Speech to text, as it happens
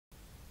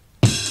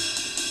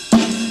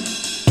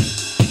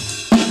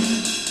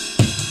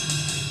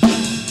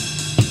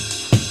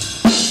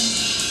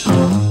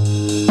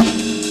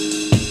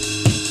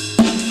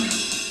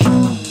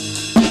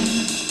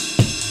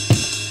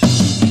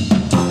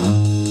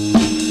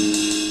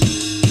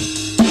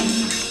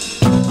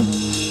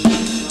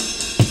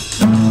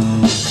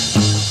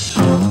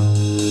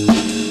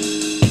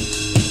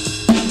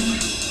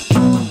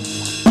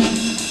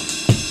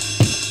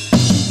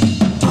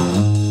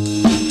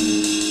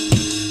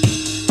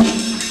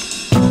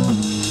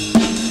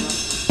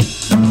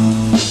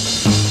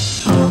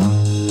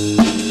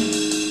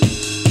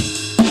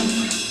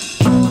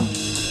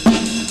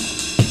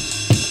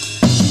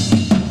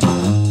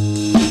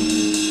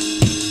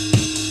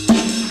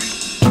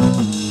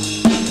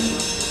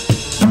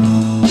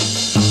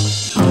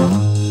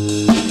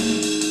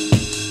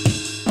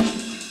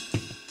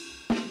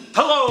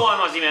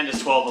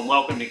12 and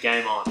welcome to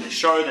Game On, the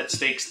show that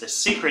speaks the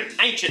secret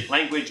ancient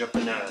language of the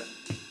nerd.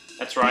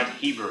 That's right,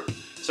 Hebrew.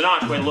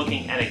 Tonight we're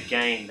looking at a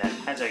game that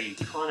has a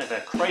kind of a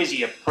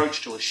crazy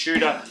approach to a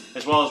shooter,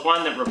 as well as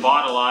one that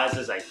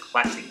revitalizes a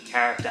classic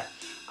character.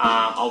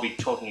 I'll be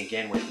talking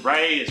again with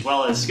Ray, as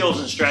well as skills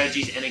and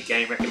strategies and a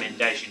game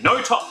recommendation.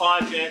 No top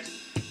 5 yet,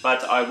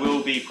 but I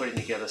will be putting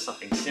together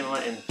something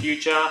similar in the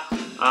future.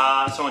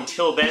 So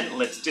until then,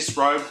 let's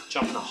disrobe,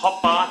 jump in the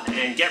hotbar,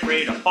 and get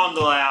ready to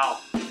fondle our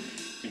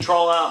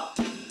controller.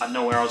 I don't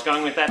know where I was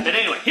going with that, but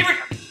anyway, here we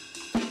go!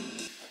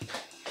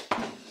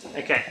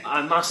 Okay,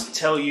 I must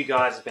tell you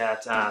guys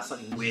about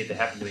something weird that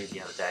happened to me the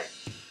other day.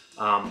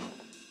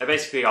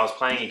 Basically, I was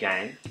playing a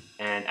game,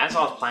 and as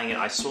I was playing it,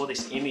 I saw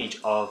this image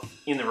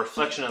in the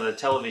reflection of the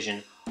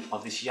television,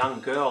 of this young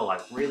girl,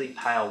 like really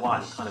pale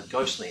white and kind of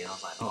ghostly, and I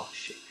was like, oh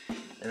shit.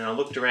 And then I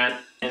looked around,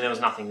 and there was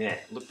nothing there.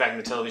 I looked back in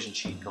the television,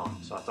 she'd gone.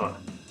 So I thought,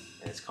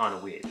 it's kind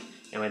of weird.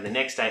 Anyway, the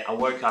next day, I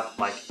woke up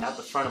like out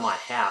the front of my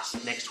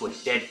house next to a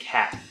dead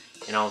cat,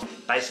 and I was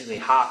basically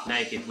half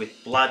naked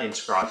with blood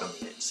inscribed on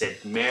me. It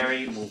said,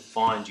 "Mary will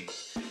find you."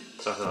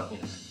 So I thought,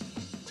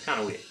 it's kind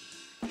of weird.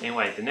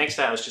 Anyway, the next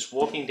day I was just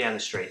walking down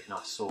the street and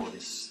I saw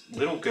this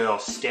little girl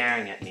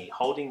staring at me,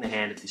 holding the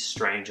hand of this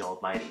strange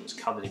old lady who was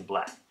covered in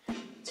black.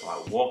 So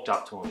I walked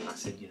up to him and I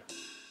said,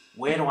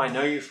 "Where do I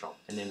know you from?"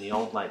 And then the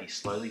old lady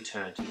slowly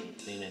turned to me,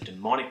 and in a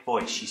demonic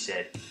voice she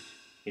said,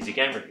 "Here's your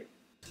game review."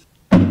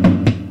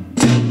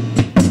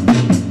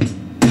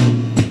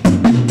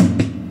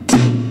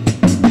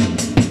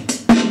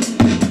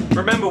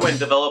 Remember when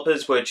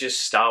developers were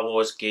just Star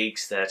Wars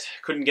geeks that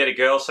couldn't get a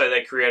girl, so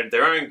they created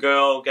their own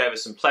girl, gave her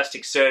some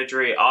plastic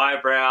surgery,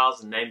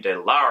 eyebrows, and named her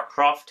Lara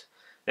Croft?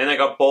 Then they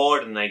got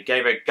bored and they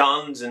gave her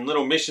guns and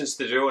little missions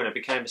to do, and it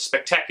became a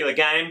spectacular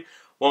game.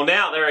 Well,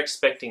 now they're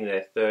expecting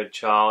their third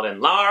child,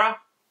 and Lara,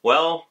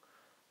 well,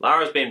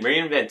 Lara's been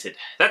reinvented.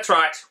 That's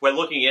right, we're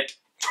looking at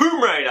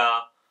Tomb Raider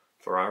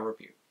for our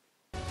review.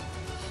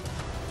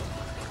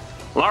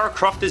 Lara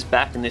Croft is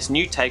back in this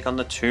new take on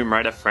the Tomb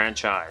Raider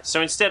franchise. So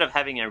instead of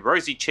having a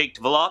rosy-cheeked,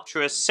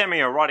 voluptuous,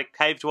 semi-erotic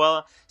cave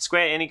dweller,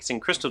 Square Enix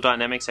and Crystal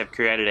Dynamics have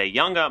created a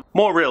younger,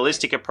 more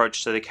realistic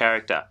approach to the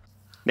character.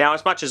 Now,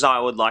 as much as I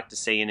would like to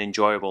see an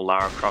enjoyable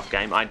Lara Croft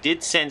game, I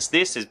did sense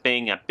this as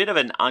being a bit of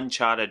an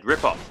Uncharted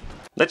rip-off.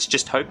 Let's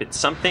just hope it's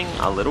something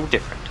a little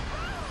different.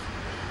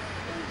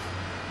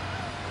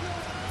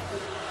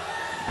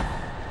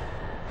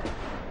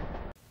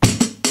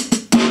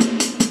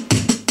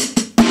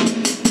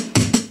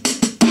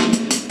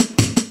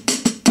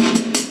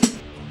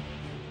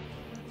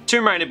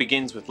 Tomb Raider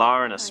begins with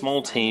Lara and a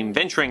small team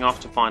venturing off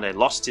to find a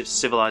lost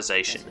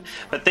civilization,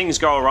 but things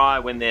go awry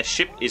when their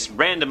ship is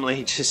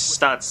randomly just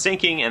starts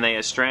sinking and they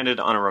are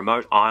stranded on a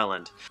remote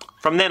island.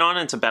 From then on,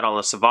 it's a battle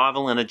of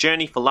survival and a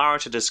journey for Lara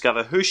to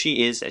discover who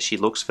she is as she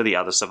looks for the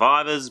other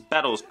survivors,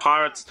 battles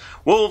pirates,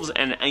 wolves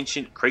and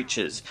ancient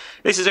creatures.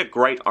 This is a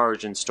great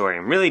origin story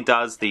and really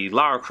does the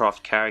Lara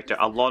Croft character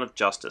a lot of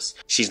justice.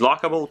 She's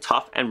likeable,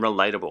 tough and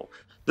relatable.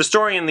 The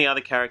story and the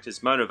other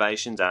characters'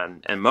 motivations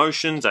and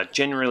emotions are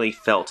generally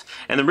felt,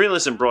 and the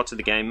realism brought to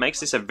the game makes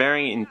this a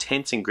very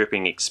intense and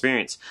gripping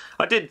experience.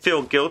 I did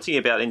feel guilty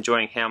about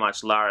enjoying how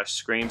much Lara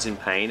screams in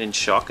pain and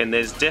shock, and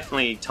there's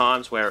definitely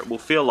times where it will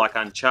feel like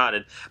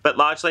Uncharted, but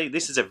largely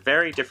this is a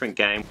very different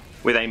game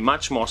with a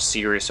much more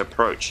serious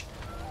approach.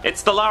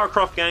 It's the Lara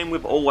Croft game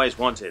we've always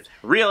wanted.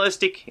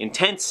 Realistic,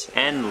 intense,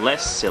 and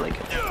less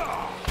silicon.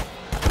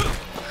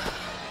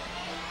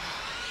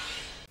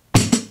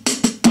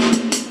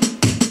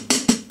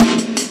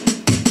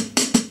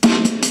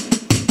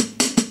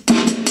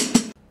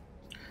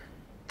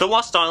 The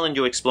Lost Island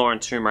you explore in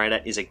Tomb Raider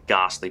is a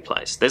ghastly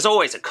place. There's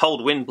always a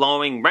cold wind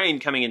blowing, rain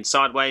coming in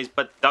sideways,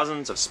 but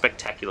dozens of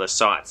spectacular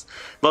sights.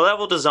 The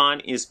level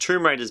design is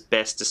Tomb Raider's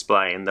best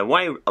display, and the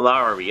way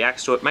Lara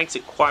reacts to it makes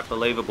it quite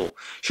believable.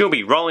 She'll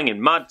be rolling in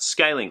mud,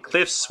 scaling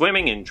cliffs,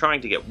 swimming and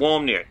trying to get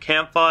warm near a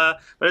campfire,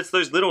 but it's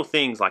those little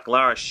things like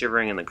Lara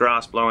shivering and the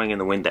grass blowing in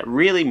the wind that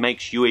really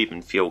makes you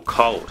even feel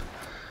cold.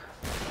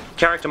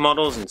 Character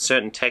models and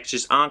certain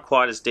textures aren't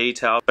quite as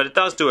detailed, but it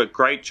does do a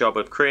great job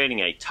of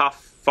creating a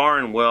tough,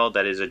 foreign world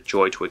that is a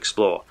joy to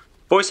explore.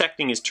 Voice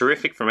acting is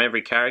terrific from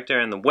every character,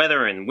 and the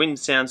weather and wind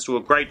sounds do a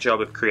great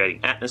job of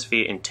creating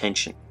atmosphere and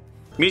tension.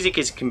 Music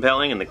is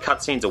compelling and the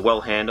cutscenes are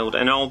well handled,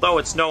 and although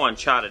it's no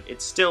Uncharted,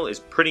 it still is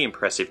pretty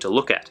impressive to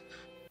look at.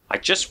 I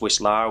just wish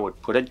Lara would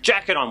put a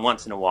jacket on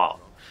once in a while.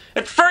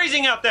 It's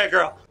freezing out there,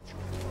 girl!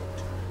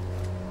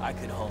 I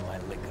could hold my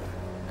liquor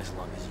as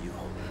long as you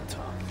hold your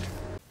tongue.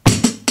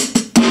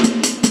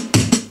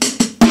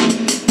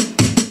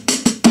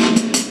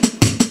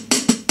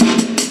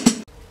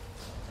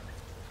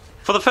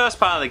 For the first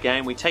part of the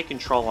game, we take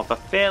control of a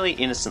fairly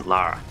innocent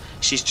Lara.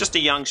 She's just a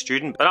young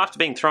student, but after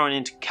being thrown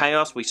into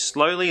chaos, we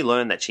slowly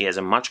learn that she has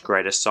a much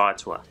greater side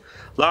to her.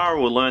 Lara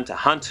will learn to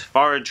hunt,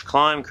 forage,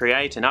 climb,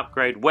 create and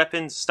upgrade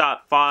weapons,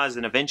 start fires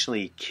and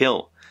eventually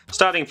kill.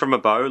 Starting from a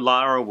bow,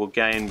 Lara will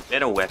gain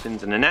better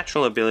weapons and a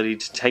natural ability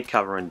to take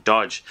cover and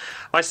dodge.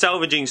 By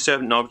salvaging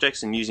certain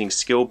objects and using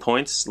skill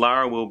points,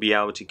 Lara will be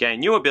able to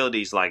gain new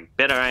abilities like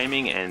better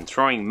aiming and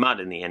throwing mud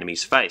in the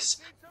enemy's face.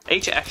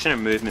 Each action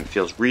and movement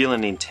feels real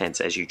and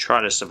intense as you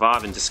try to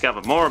survive and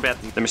discover more about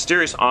the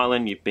mysterious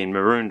island you've been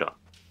marooned on.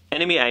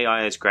 Enemy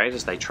AI is great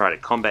as they try to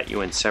combat you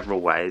in several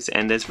ways,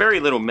 and there's very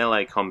little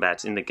melee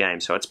combat in the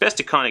game, so it's best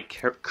to kind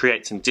of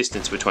create some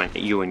distance between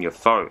you and your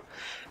foe.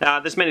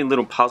 There's many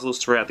little puzzles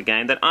throughout the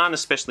game that aren't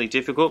especially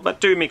difficult, but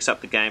do mix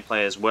up the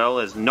gameplay as well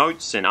as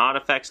notes and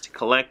artifacts to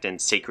collect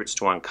and secrets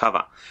to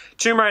uncover.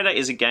 Tomb Raider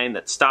is a game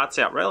that starts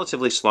out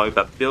relatively slow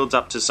but builds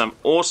up to some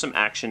awesome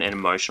action and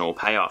emotional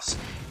payoffs.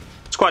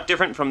 It's quite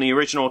different from the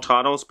original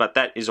titles, but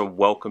that is a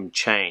welcome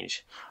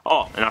change.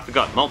 Oh, and I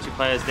forgot,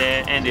 multiplayer's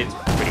there, and it's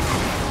pretty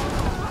cool.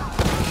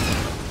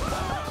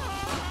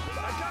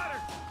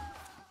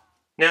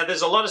 Now,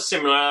 there's a lot of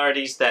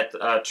similarities that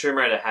Tomb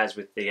Raider has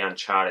with the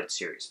Uncharted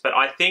series, but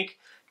I think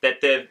that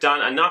they've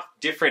done enough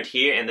different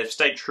here and they've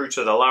stayed true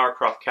to the Lara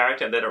Croft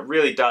character that it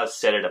really does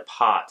set it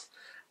apart.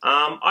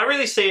 I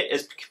really see it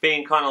as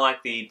being kind of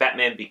like the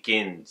Batman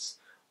Begins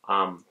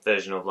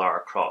version of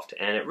Lara Croft,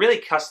 and it really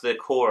cuts to the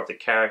core of the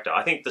character.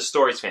 I think the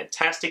story's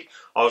fantastic.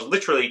 I was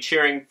literally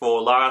cheering for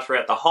Lara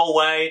throughout the whole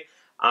way.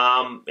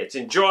 It's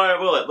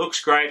enjoyable, it looks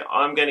great.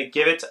 I'm going to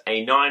give it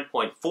a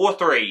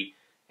 9.43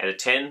 out of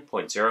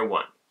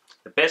 10.01.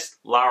 The best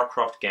Lara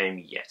Croft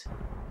game yet.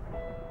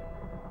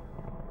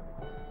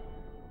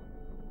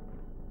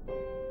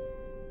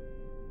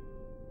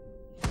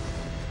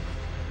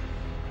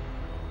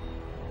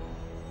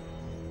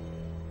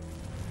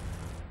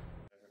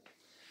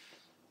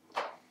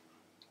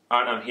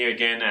 Alright, I'm here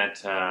again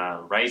at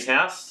Ray's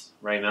house,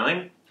 Ray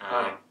Melling,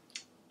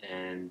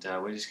 and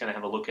we're just going to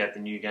have a look at the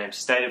new game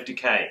State of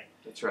Decay.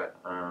 That's right.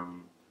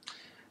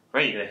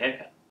 Ray, you got a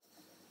haircut.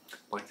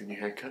 Like the new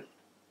haircut?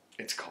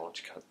 It's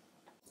college cut.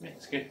 Yeah,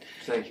 it's good.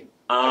 Thank you.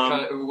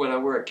 When I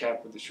wear a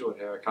cap with the short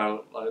hair, I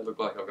look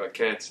like I've got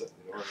cancer.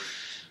 You know,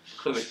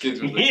 the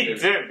kids with the You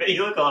do, but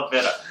you look a lot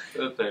better.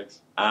 Thanks.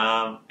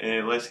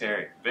 And less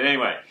hairy. But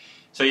anyway,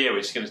 so yeah,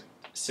 we're just going to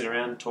sit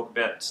around and talk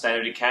about State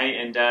of Decay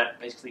and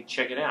basically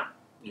check it out.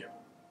 Yeah.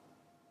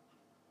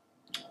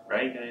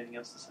 Ray, you got anything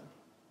else to say?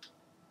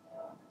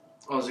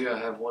 Ozzy, I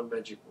have one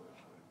magic word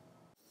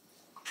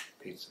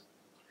for you. Pizza.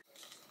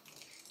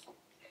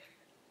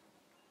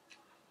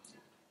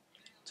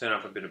 Turn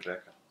off a bit of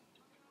Becca.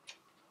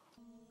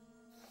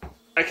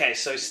 Okay,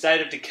 so State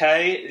of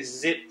Decay, this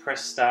is it.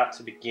 Press start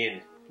to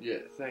begin. Yeah,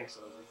 thanks,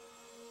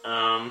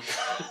 Ozzy.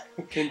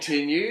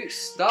 Continue.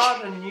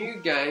 Start a new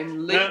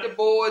game.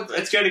 Leaderboards.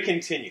 Let's go to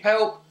continue.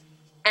 Help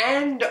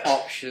and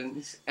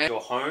options. And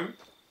Your home.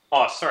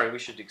 Oh, sorry, we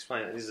should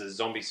explain that this is a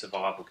zombie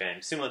survival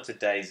game, similar to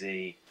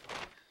DayZ.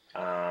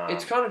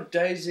 It's kind of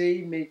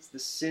DayZ meets The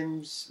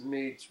Sims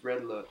meets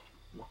Red Alert.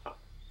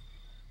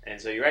 And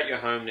so you're at your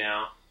home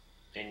now,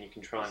 and you're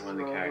controlling one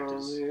of the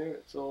characters. Here,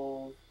 it's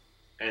all...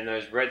 And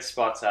those red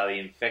spots are the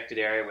infected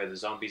area where the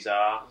zombies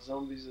are. The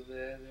zombies are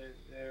there.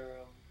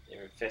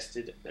 They're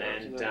infested.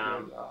 And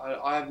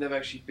I have never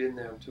actually been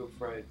there. I'm too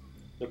afraid.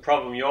 The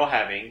problem you're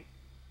having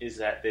is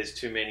that there's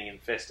too many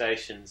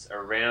infestations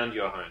around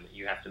your home that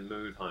you have to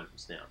move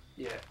homes now.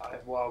 Yeah, I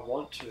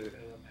want to,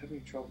 and I'm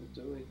having trouble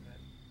doing that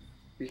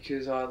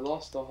because I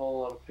lost a whole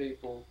lot of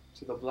people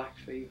to the black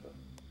fever,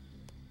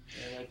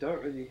 and I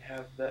don't really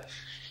have that.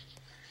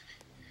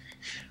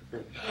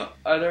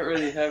 I don't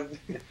really have.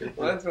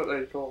 Well, that's what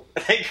they call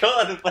it. They call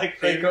it the black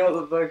fever. They call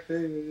it the black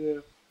fever. Yeah.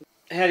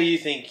 How do you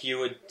think you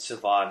would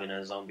survive in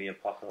a zombie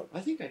apocalypse?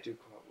 I think I do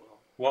quite well.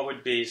 What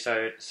would be,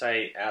 so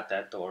say out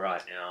that door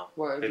right now,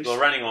 well, people are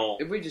running all...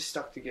 If we just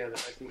stuck together, I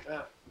think,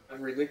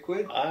 every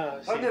liquid.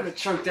 I've never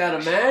choked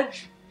out a man.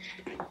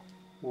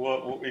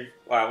 What?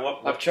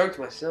 I've choked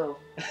myself.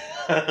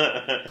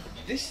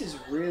 This is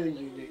really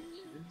unique.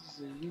 This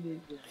is a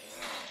unique game.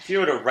 If you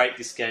were to rate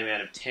this game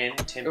out of 10,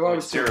 10.01... If I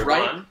was to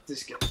rate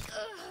this game?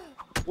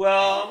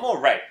 Well,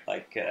 more rate,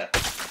 like, I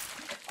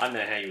don't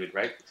know how you would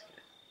rate this game.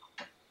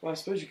 Well, I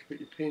suppose you could put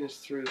your penis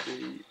through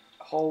the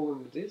hole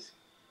in the disc,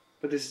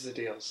 but this is a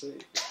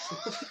DLC.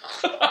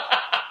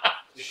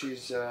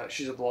 She's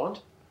a blonde.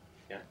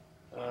 Yeah.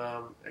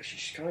 Actually,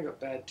 she's kind of got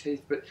bad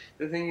teeth, but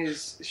the thing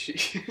is,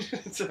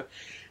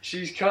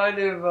 she's kind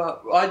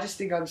of. I just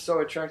think I'm so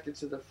attracted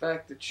to the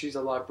fact that she's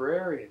a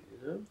librarian.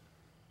 You know.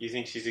 You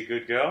think she's a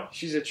good girl?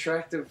 She's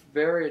attractive,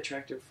 very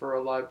attractive for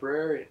a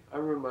librarian. I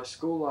remember my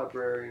school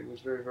librarian was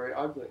very, very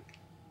ugly.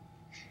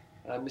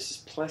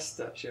 Mrs.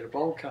 Plester. She had a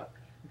bowl cut.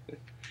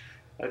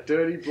 A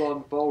dirty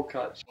blonde bowl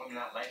cut. When you're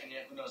not liking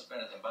it, who knows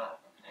better than Bob?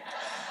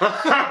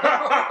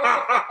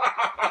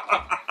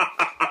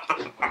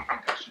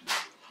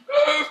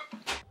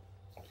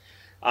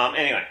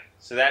 Anyway,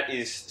 so that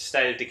is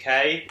State of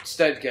Decay.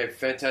 State of Decay,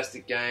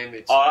 fantastic game.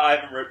 It's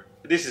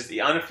this is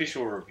the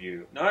unofficial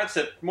review. No, it's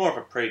more of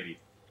a preview.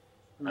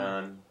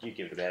 You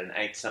give it about an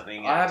 8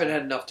 something. I haven't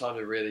had enough time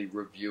to really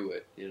review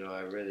it. You know,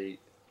 I really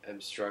am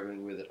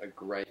struggling with it a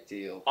great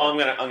deal. I'm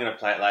gonna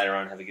play it later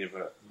on and have a give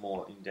it a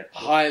more in-depth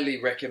look.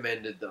 Highly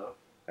recommended, though.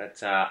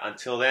 But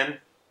until then,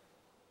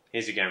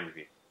 here's your game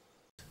review.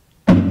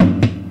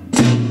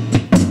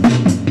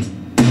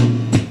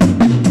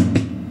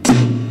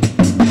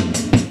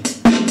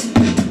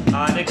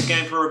 Next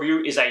game for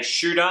review is a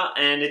shooter,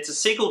 and it's a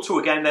sequel to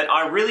a game that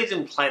I really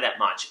didn't play that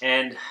much,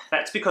 and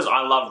that's because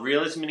I love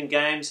realism in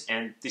games,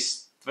 and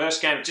this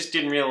first game just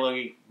didn't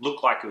really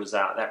look like it was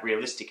that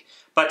realistic.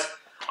 But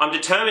I'm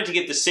determined to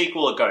give the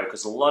sequel a go,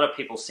 because a lot of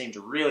people seem to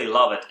really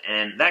love it,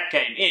 and that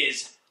game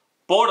is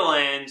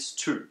Borderlands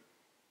 2.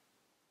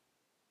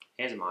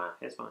 Here's mine.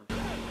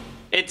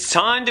 It's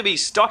time to be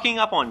stocking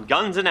up on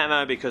guns and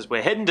ammo because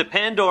we're heading to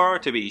Pandora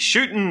to be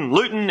shooting,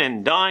 looting,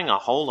 and dying a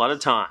whole lot of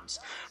times.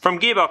 From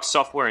Gearbox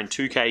Software and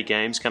 2K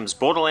Games comes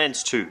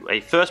Borderlands 2, a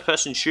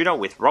first-person shooter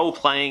with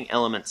role-playing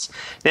elements.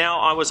 Now,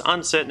 I was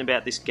uncertain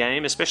about this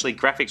game, especially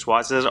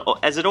graphics-wise,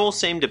 as it all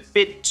seemed a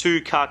bit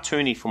too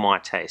cartoony for my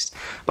taste.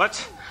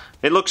 But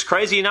it looks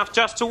crazy enough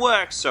just to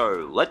work,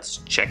 so let's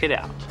check it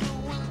out.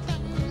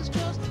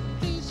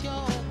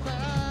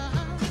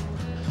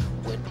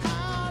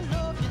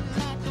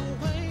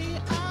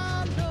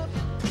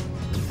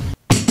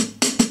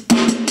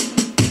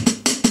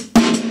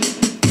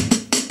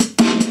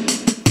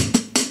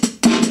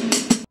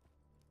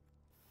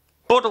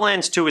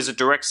 Borderlands 2 is a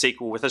direct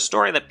sequel with a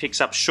story that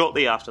picks up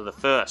shortly after the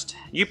first.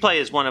 You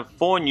play as one of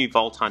 4 new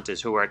Vault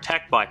Hunters who are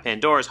attacked by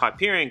Pandora's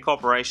Hyperion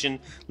Corporation,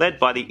 led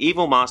by the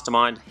evil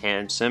mastermind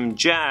Handsome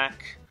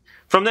Jack.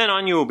 From then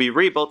on, you will be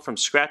rebuilt from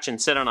scratch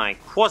and set on a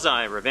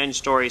quasi-revenge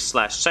story /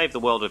 save the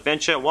world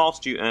adventure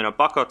whilst you earn a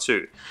buck or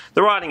two.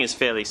 The writing is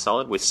fairly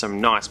solid with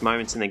some nice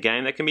moments in the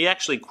game that can be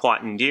actually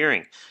quite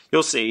endearing.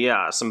 You'll see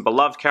some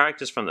beloved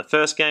characters from the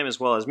first game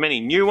as well as many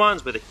new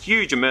ones with a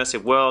huge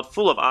immersive world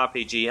full of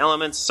RPG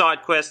elements,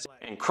 side quests,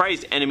 and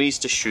crazed enemies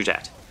to shoot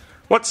at.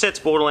 What sets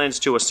Borderlands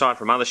 2 aside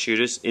from other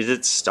shooters is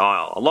its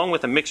style. Along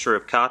with a mixture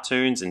of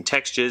cartoons and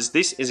textures,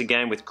 this is a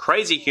game with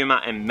crazy humour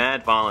and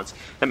mad violence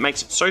that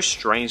makes it so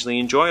strangely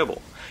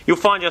enjoyable. You'll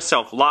find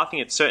yourself laughing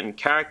at certain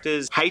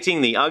characters, hating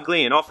the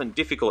ugly and often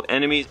difficult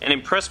enemies, and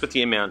impressed with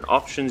the amount of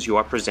options you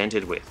are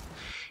presented with.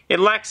 It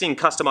lacks in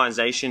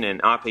customization and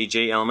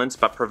RPG elements,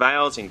 but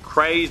prevails in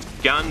crazed,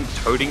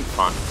 gun-toting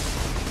fun.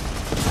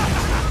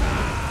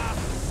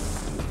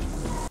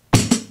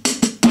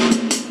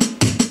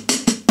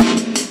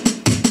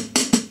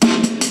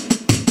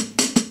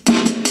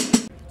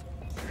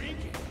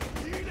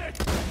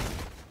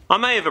 I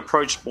may have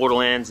approached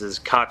Borderlands'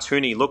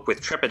 cartoony look with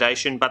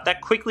trepidation, but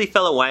that quickly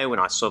fell away when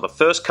I saw the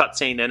first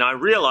cutscene and I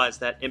realised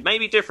that it may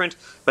be different,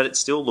 but it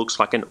still looks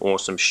like an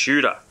awesome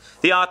shooter.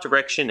 The art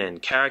direction and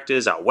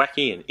characters are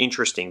wacky and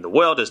interesting. The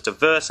world is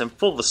diverse and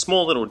full of the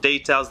small little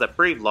details that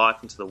breathe life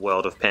into the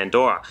world of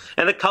Pandora,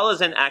 and the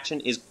colours and action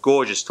is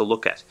gorgeous to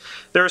look at.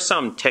 There are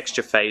some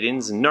texture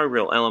fade-ins and no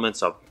real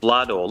elements of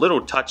blood or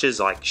little touches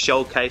like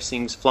shell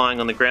casings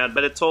flying on the ground,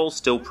 but it's all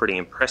still pretty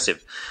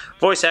impressive.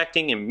 Voice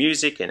acting and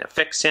music and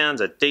effect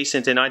sounds are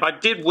decent, and I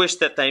did wish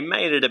that they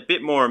made it a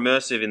bit more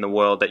immersive in the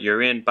world that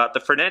you're in, but the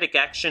frenetic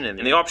action and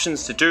the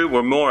options to do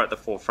were more at the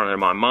forefront of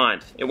my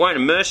mind. It won't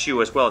immerse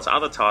you as well as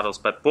other titles,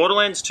 but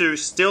Borderlands 2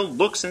 still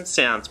looks and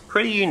sounds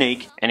pretty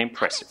unique and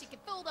impressive. I bet you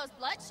could fool those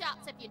blood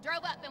shots if you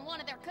drove up in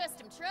one of their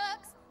custom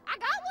trucks. I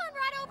got one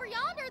right over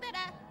yonder that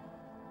I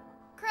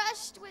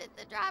crushed with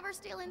the driver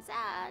still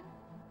inside.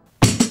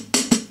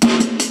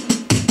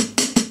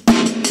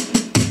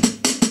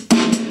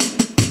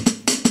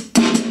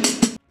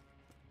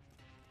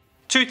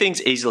 Two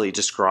things easily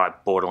describe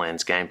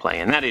Borderlands gameplay,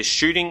 and that is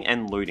shooting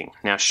and looting.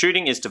 Now,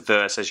 shooting is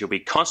diverse as you'll be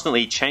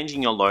constantly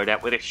changing your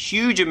loadout with a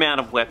huge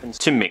amount of weapons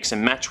to mix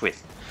and match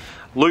with.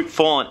 Loot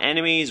fallen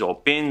enemies or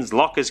bins,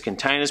 lockers,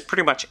 containers,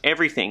 pretty much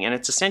everything, and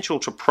it's essential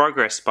to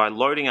progress by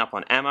loading up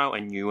on ammo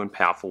and new and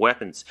powerful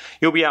weapons.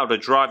 You'll be able to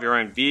drive your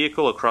own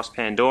vehicle across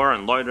Pandora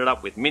and load it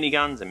up with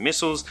miniguns and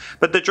missiles,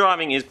 but the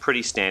driving is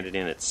pretty standard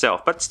in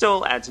itself, but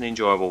still adds an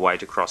enjoyable way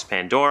to cross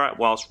Pandora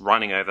whilst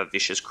running over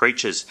vicious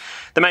creatures.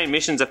 The main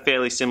missions are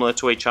fairly similar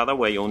to each other,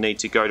 where you'll need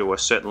to go to a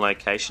certain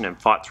location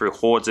and fight through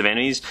hordes of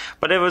enemies,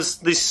 but it was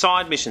these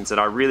side missions that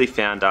I really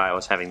found I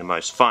was having the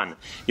most fun.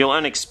 You'll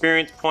earn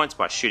experience points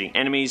by shooting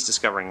enemies,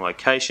 discovering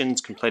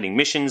locations, completing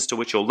missions to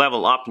which you'll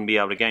level up and be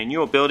able to gain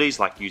new abilities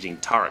like using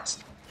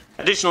turrets.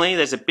 Additionally,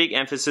 there's a big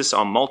emphasis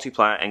on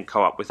multiplayer and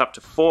co-op, with up to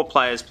 4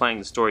 players playing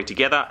the story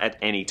together at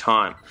any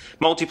time.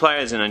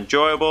 Multiplayer is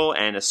enjoyable,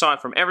 and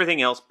aside from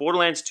everything else,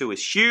 Borderlands 2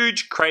 is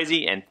huge,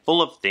 crazy, and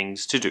full of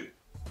things to do.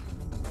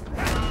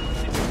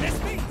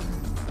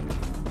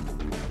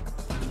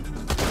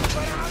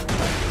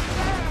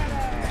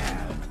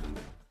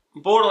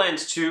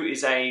 Borderlands 2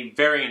 is a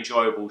very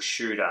enjoyable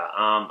shooter.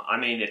 I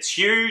mean, it's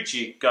huge.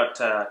 You've got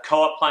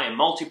co-op play and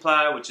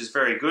multiplayer, which is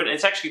very good. And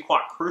it's actually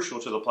quite crucial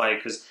to the play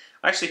because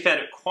I actually found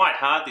it quite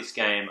hard this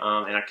game,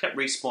 and I kept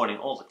respawning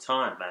all the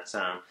time. But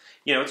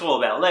you know, it's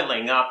all about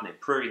leveling up and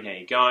improving how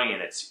you're going,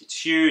 and it's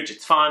huge.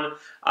 It's fun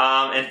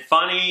and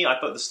funny. I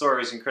thought the story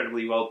was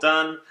incredibly well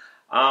done.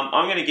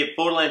 I'm going to give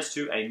Borderlands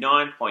 2 a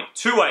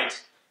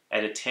 9.28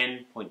 out of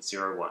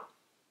 10.01.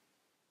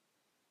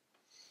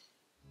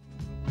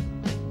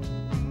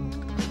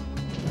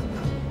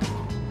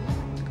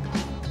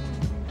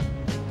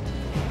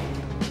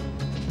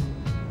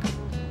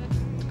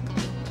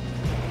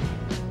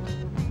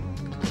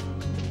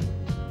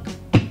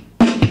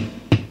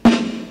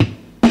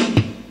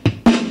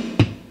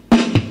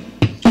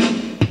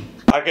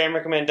 game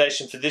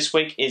recommendation for this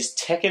week is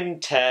Tekken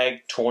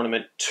Tag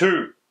Tournament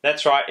 2.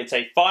 That's right, it's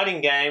a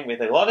fighting game with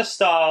a lot of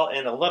style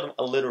and a lot of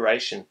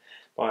alliteration,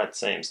 by it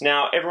seems.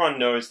 Now, everyone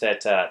knows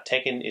that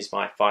Tekken is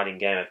my fighting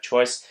game of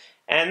choice,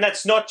 and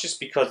that's not just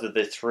because of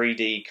the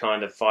 3D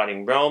kind of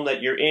fighting realm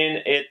that you're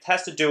in. It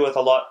has to do with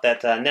a lot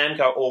that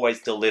Namco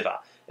always deliver,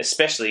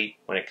 especially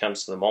when it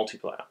comes to the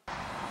multiplayer.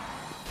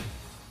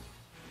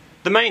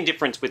 The main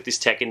difference with this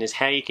Tekken is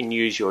how you can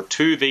use your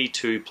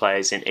 2v2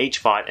 players in each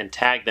fight and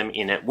tag them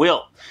in at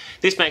will.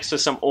 This makes for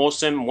some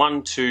awesome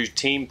 1-2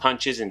 team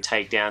punches and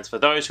takedowns for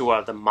those who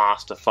are the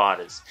master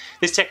fighters.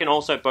 This Tekken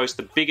also boasts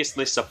the biggest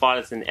list of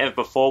fighters than ever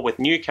before, with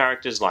new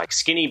characters like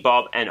Skinny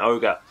Bob and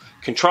Ogre.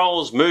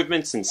 Controls,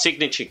 movements and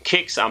signature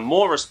kicks are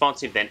more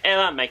responsive than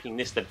ever, making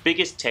this the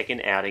biggest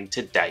Tekken outing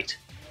to date.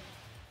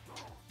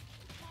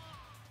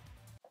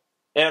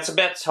 Now, it's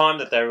about time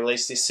that they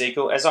released this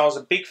sequel, as I was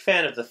a big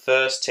fan of the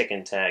first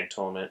Tekken Tag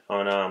Tournament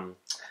on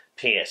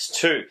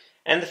PS2.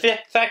 And the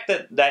fact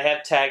that they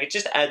have tag, it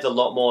just adds a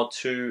lot more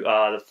to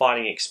the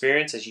fighting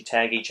experience as you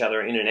tag each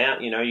other in and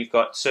out. You know, you've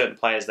got certain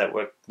players that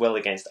work well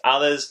against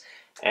others,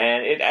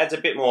 and it adds a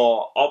bit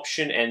more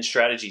option and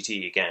strategy to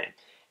your game.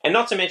 And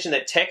not to mention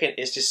that Tekken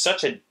is just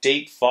such a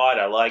deep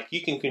fighter. Like,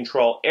 you can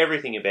control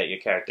everything about your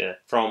character,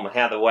 from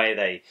how the way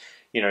they,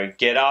 you know,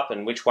 get up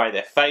and which way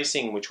they're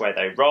facing, which way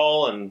they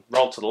roll, and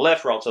roll to the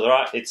left, roll to the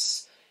right.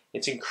 It's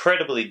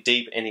incredibly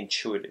deep and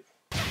intuitive.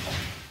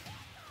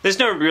 There's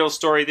no real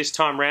story this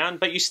time round,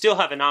 but you still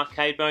have an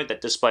arcade mode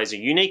that displays a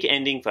unique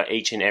ending for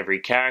each and every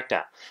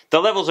character. The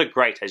levels are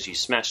great as you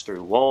smash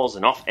through walls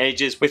and off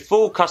edges with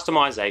full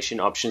customization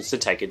options to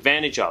take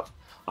advantage of.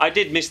 I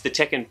did miss the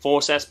Tekken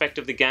Force aspect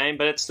of the game,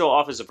 but it still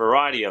offers a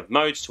variety of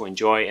modes to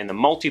enjoy, and the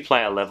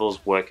multiplayer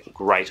levels work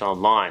great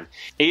online,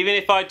 even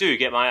if I do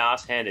get my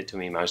ass handed to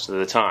me most of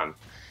the time.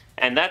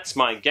 And that's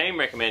my game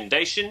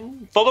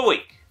recommendation for the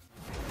week.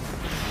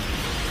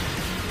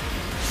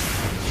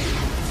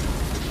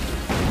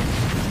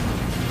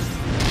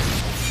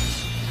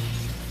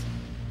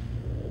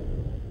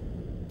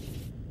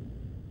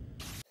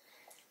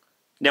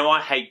 Now,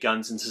 I hate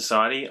guns in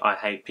society. I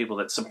hate people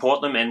that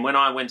support them, and when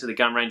I went to the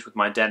gun range with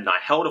my dad and I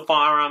held a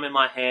firearm in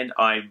my hand,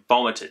 I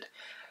vomited.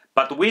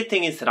 But the weird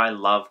thing is that I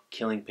love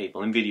killing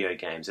people in video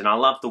games, and I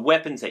love the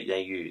weapons that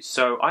they use.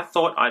 So I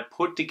thought I'd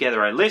put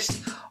together a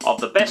list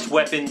of the best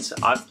weapons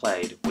I've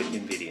played with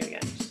in video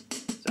games.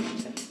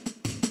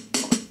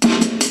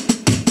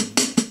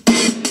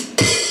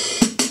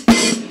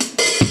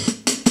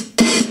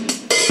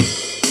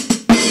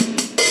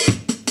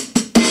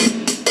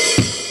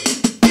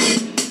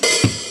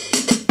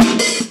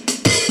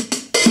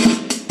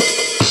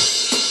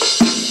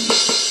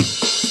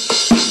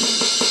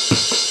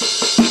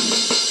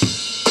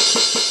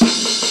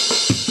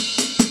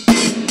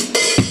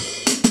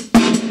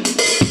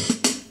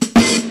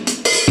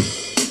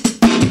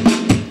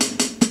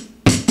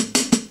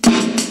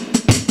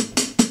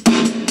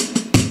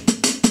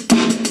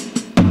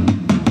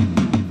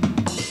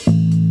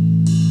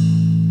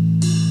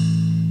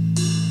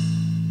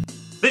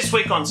 This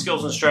week on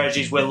Skills and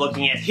Strategies, we're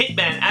looking at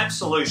Hitman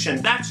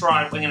Absolution. That's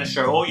right, we're going to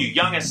show all you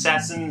young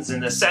assassins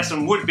and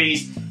assassin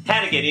would-bes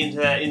how to get into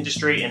that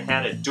industry and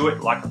how to do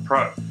it like a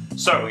pro.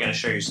 So we're going to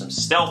show you some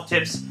stealth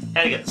tips,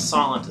 how to get the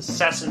silent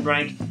assassin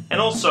rank, and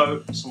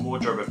also some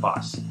wardrobe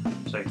advice.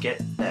 So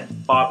get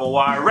that Bible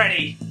wire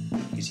ready,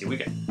 because here we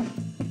go.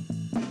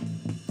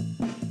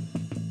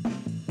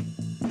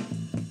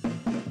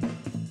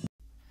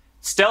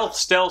 Stealth,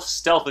 stealth,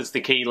 stealth is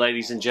the key,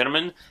 ladies and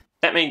gentlemen.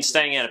 That means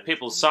staying out of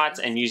people's sights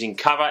and using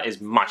cover as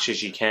much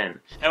as you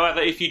can. However,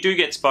 if you do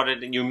get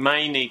spotted, you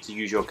may need to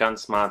use your gun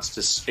smarts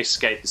to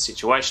escape the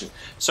situation.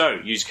 So,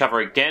 use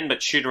cover again,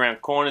 but shoot around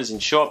corners in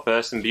short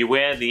bursts, and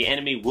beware the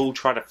enemy will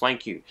try to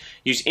flank you.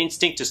 Use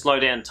instinct to slow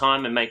down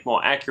time and make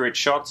more accurate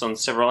shots on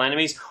several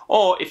enemies,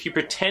 or if you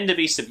pretend to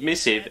be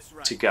submissive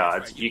to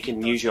guards, you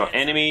can use your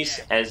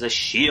enemies as a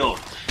shield,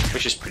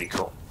 which is pretty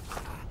cool.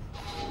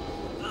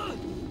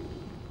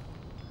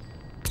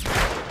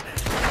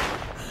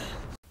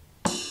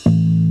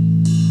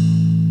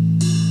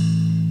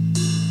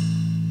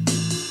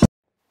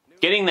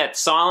 Getting that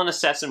silent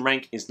assassin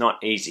rank is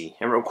not easy,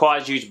 and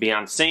requires you to be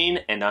unseen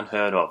and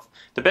unheard of.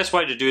 The best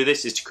way to do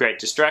this is to create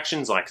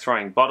distractions like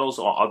throwing bottles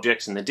or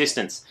objects in the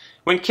distance.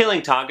 When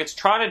killing targets,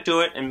 try to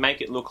do it and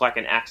make it look like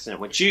an accident,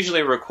 which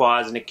usually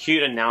requires an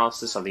acute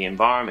analysis of the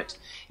environment.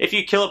 If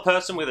you kill a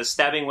person with a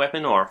stabbing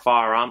weapon or a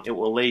firearm, it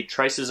will leave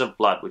traces of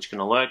blood which can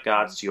alert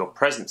guards to your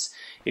presence.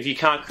 If you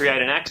can't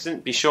create an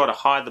accident, be sure to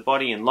hide the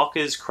body in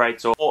lockers,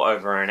 crates, or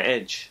over an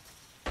edge.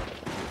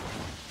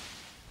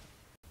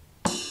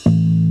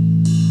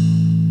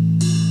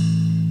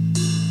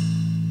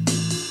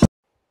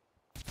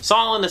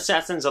 Silent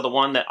assassins are the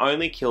one that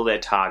only kill their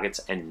targets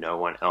and no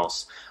one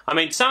else. I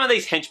mean, some of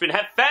these henchmen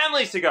have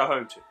families to go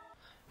home to.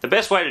 The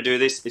best way to do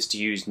this is to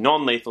use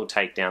non-lethal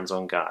takedowns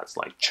on guards,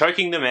 like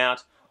choking them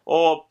out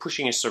or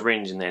pushing a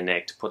syringe in their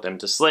neck to put them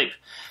to sleep.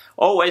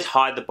 Always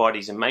hide the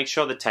bodies and make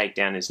sure the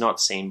takedown is not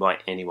seen by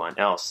anyone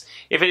else.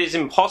 If it is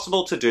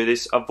impossible to do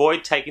this,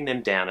 avoid taking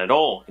them down at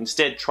all.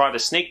 Instead, try to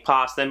sneak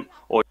past them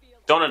or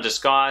don a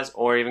disguise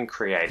or even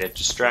create a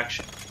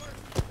distraction.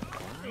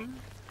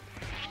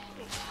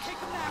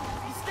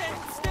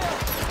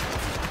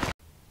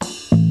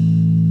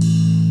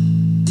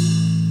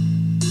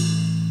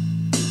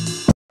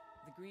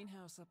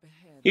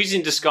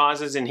 Using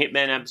disguises in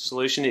Hitman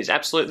Absolution is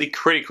absolutely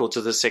critical to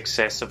the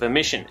success of a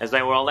mission, as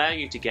they will allow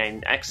you to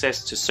gain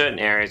access to certain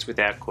areas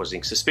without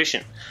causing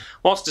suspicion.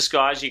 Whilst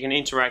disguised, you can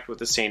interact with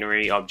the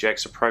scenery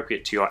objects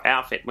appropriate to your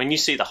outfit when you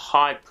see the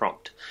hide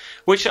prompt,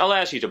 which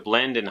allows you to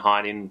blend and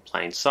hide in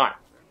plain sight.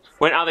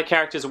 When other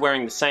characters are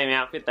wearing the same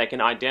outfit, they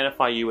can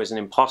identify you as an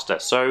imposter,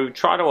 so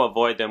try to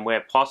avoid them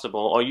where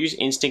possible or use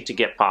instinct to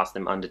get past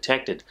them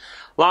undetected.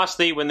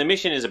 Lastly, when the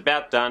mission is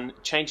about done,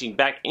 changing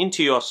back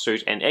into your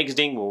suit and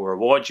exiting will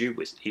reward you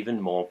with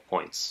even more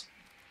points.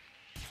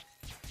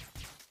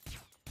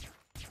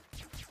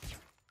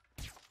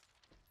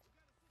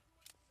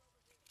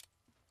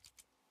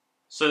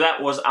 So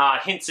that was our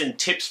hints and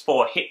tips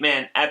for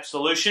Hitman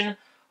Absolution.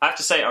 I have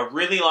to say, I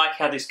really like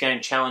how this game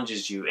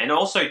challenges you and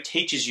also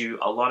teaches you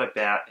a lot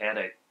about how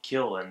to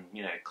kill and,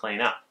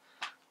 clean up.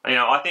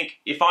 I think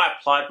if I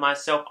applied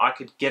myself, I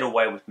could get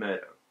away with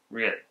murder,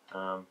 really.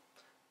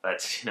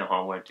 But,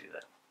 I won't do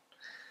that.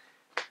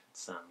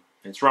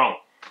 It's wrong.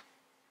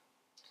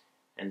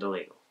 And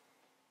illegal.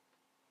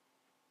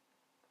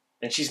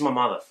 And she's my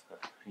mother, for,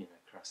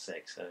 Christ's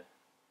sake, so...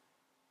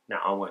 No,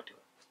 I won't do it.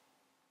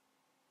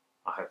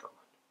 I hope I won't.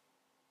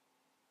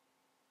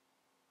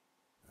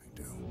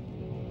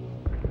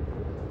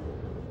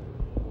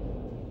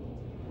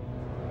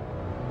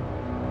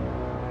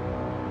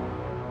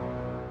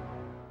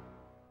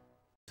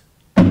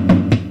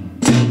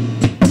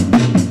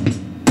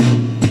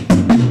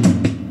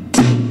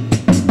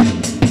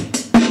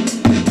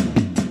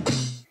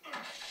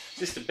 Is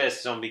this the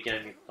best zombie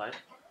game you've played?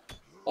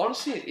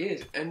 Honestly, it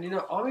is. And,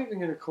 I'm even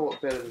going to call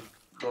it better than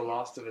The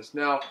Last of Us.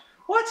 Now,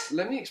 What?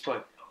 let me explain.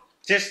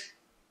 Just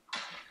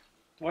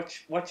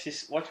watch where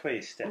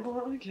you step.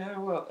 Oh, okay,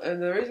 well,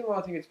 and the reason why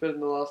I think it's better than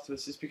The Last of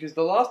Us is because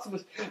The Last of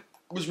Us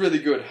was really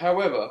good.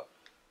 However,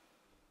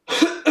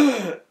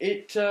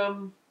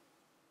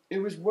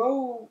 it was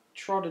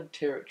well-trodden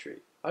territory.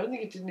 I don't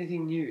think it did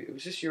anything new. It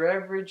was just your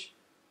average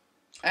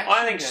action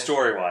I think game.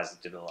 story-wise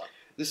it did a lot.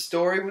 The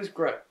story was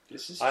great.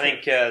 I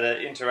think the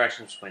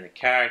interactions between the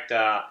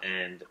character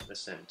and the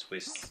certain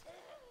twists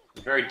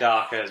is very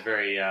darker, it's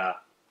very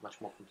much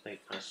more complete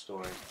kind of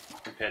story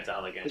compared to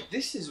other games. But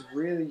this is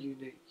really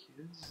unique.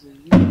 This is a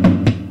unique...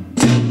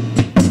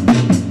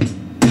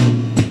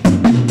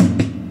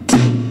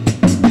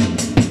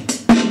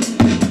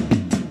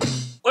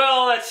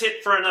 Well, that's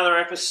it for another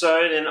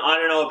episode, and I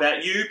don't know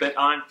about you, but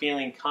I'm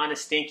feeling kind of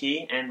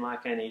stinky and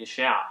like I need a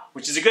shower.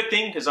 Which is a good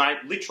thing, because I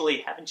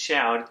literally haven't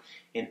showered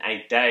in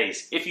 8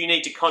 days. If you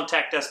need to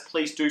contact us,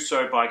 please do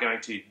so by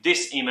going to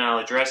this email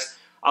address.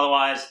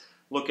 Otherwise,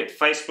 look at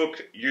Facebook,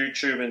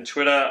 YouTube, and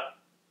Twitter.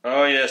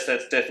 Oh yes,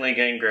 that's definitely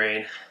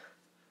gangrene.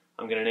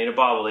 I'm going to need a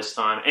Bible this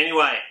time.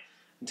 Anyway,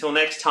 until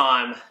next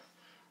time,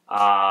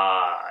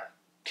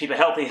 keep a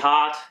healthy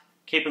heart.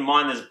 Keep in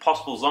mind there's a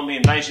possible zombie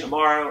invasion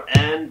tomorrow,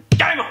 and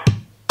game on!